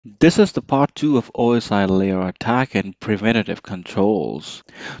This is the part 2 of OSI layer attack and preventative controls.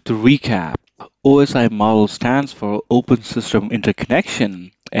 To recap, OSI model stands for Open System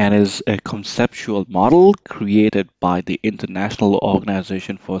Interconnection and is a conceptual model created by the International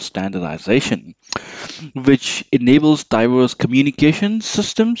Organization for Standardization, which enables diverse communication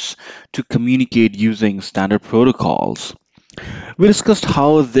systems to communicate using standard protocols. We discussed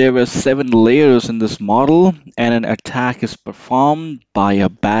how there were 7 layers in this model, and an attack is performed by a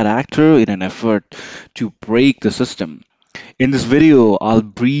bad actor in an effort to break the system. In this video, I'll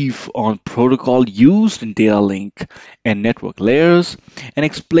brief on protocol used in data link and network layers and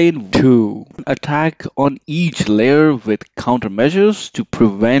explain to attack on each layer with countermeasures to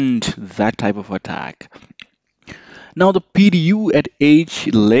prevent that type of attack. Now, the PDU at each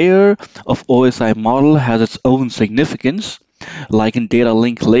layer of OSI model has its own significance. Like in data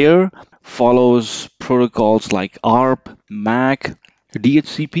link layer, follows protocols like ARP, MAC,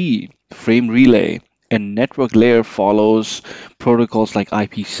 DHCP, frame relay, and network layer follows protocols like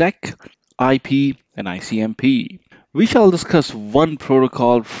IPsec, IP, and ICMP. We shall discuss one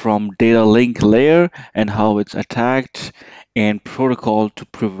protocol from data link layer and how it's attacked and protocol to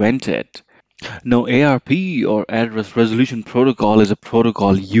prevent it. Now, ARP or Address Resolution Protocol is a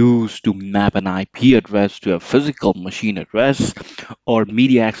protocol used to map an IP address to a physical machine address or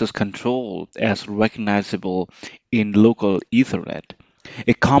media access control as recognizable in local Ethernet.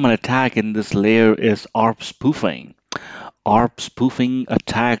 A common attack in this layer is ARP spoofing. ARP spoofing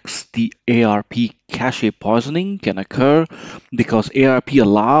attacks the ARP cache poisoning can occur because ARP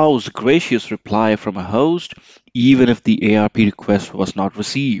allows gracious reply from a host even if the ARP request was not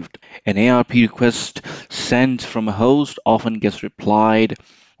received. An ARP request sent from a host often gets replied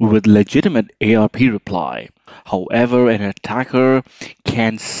with legitimate ARP reply. However, an attacker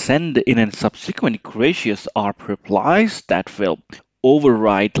can send in a subsequent gracious ARP replies that will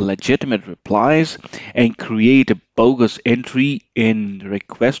override legitimate replies and create a bogus entry in the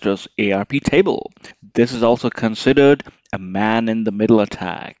requester's ARP table. This is also considered a man-in-the-middle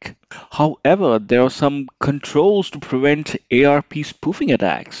attack. However, there are some controls to prevent ARP spoofing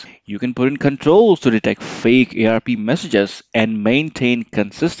attacks. You can put in controls to detect fake ARP messages and maintain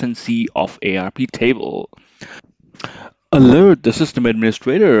consistency of ARP table. Alert the system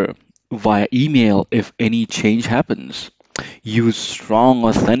administrator via email if any change happens. Use strong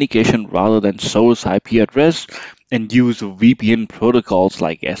authentication rather than source IP address, and use VPN protocols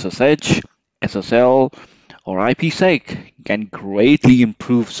like SSH, SSL, or IPsec can greatly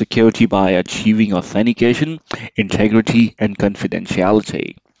improve security by achieving authentication, integrity, and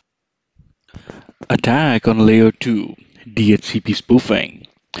confidentiality. Attack on Layer 2, DHCP spoofing.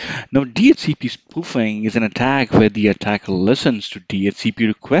 Now, DHCP spoofing is an attack where the attacker listens to DHCP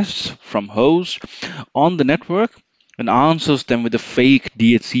requests from hosts on the network and answers them with a fake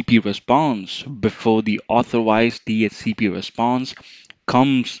DHCP response before the authorized DHCP response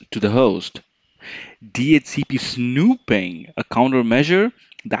comes to the host. DHCP snooping, a countermeasure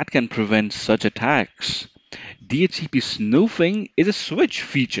that can prevent such attacks. DHCP snooping is a switch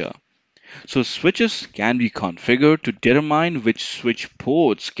feature. So switches can be configured to determine which switch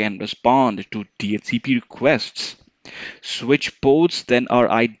ports can respond to DHCP requests. Switch ports then are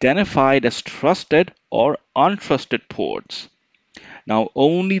identified as trusted or untrusted ports. Now,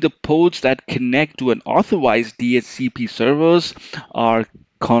 only the ports that connect to an authorized DHCP servers are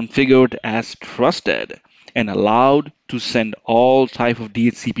configured as trusted and allowed to send all type of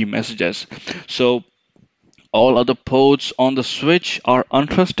DHCP messages. So all other ports on the switch are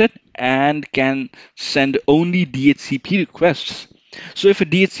untrusted and can send only DHCP requests. So if a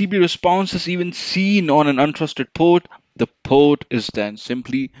DHCP response is even seen on an untrusted port, the port is then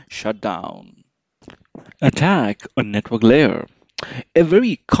simply shut down. Attack on network layer. A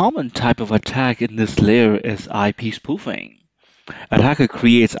very common type of attack in this layer is IP spoofing. Attacker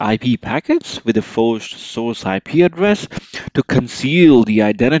creates IP packets with a forced source IP address to conceal the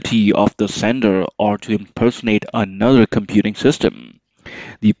identity of the sender or to impersonate another computing system.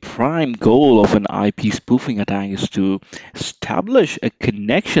 The prime goal of an IP spoofing attack is to establish a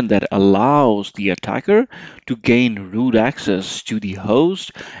connection that allows the attacker to gain root access to the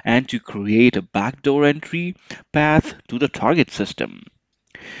host and to create a backdoor entry path to the target system.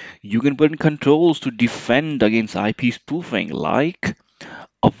 You can put in controls to defend against IP spoofing, like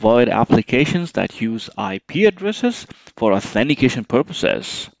avoid applications that use IP addresses for authentication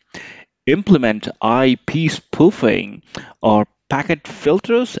purposes. Implement IP spoofing or packet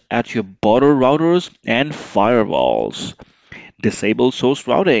filters at your border routers and firewalls. Disable source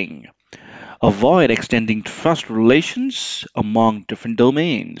routing. Avoid extending trust relations among different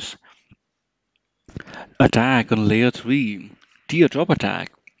domains. Attack on layer 3. Teardrop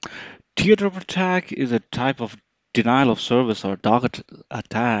attack. Teardrop attack is a type of denial of service or target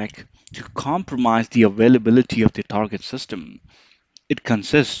attack to compromise the availability of the target system. It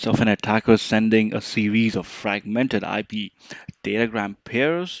consists of an attacker sending a series of fragmented IP datagram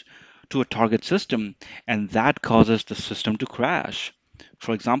pairs to a target system, and that causes the system to crash.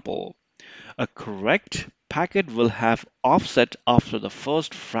 For example, a correct packet will have offset after the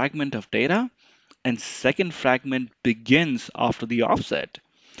first fragment of data, and second fragment begins after the offset.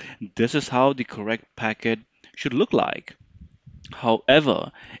 This is how the correct packet should look like.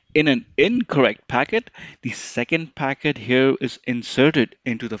 However, in an incorrect packet, the second packet here is inserted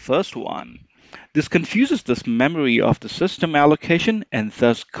into the first one. This confuses this memory of the system allocation and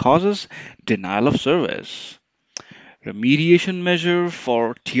thus causes denial of service. Remediation measure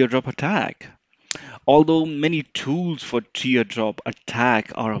for teardrop attack. Although many tools for teardrop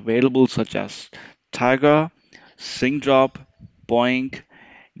attack are available, such as Tiger, SingDrop, Boink,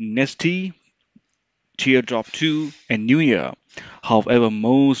 Nesty, Teardrop 2, and New Year. However,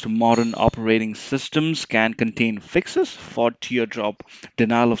 most modern operating systems can contain fixes for teardrop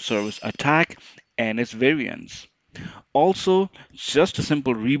denial of service attack and its variants. Also, just a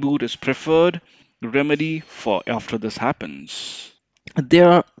simple reboot is preferred remedy for after this happens.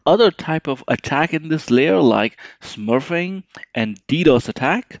 There are other type of attack in this layer like smurfing and DDoS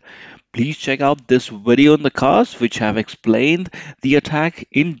attack. Please check out this video in the cast which have explained the attack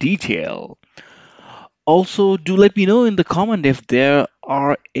in detail. Also, do let me know in the comment if there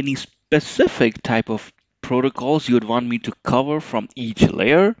are any specific type of protocols you would want me to cover from each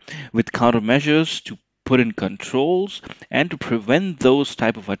layer with countermeasures to put in controls and to prevent those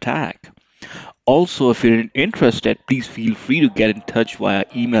type of attack. Also, if you're interested, please feel free to get in touch via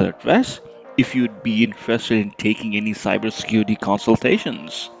email address if you'd be interested in taking any cybersecurity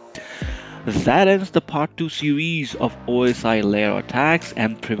consultations. That ends the part 2 series of OSI layer attacks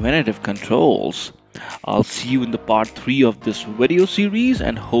and preventative controls. I'll see you in the part 3 of this video series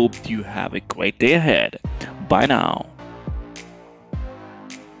and hope you have a great day ahead. Bye now.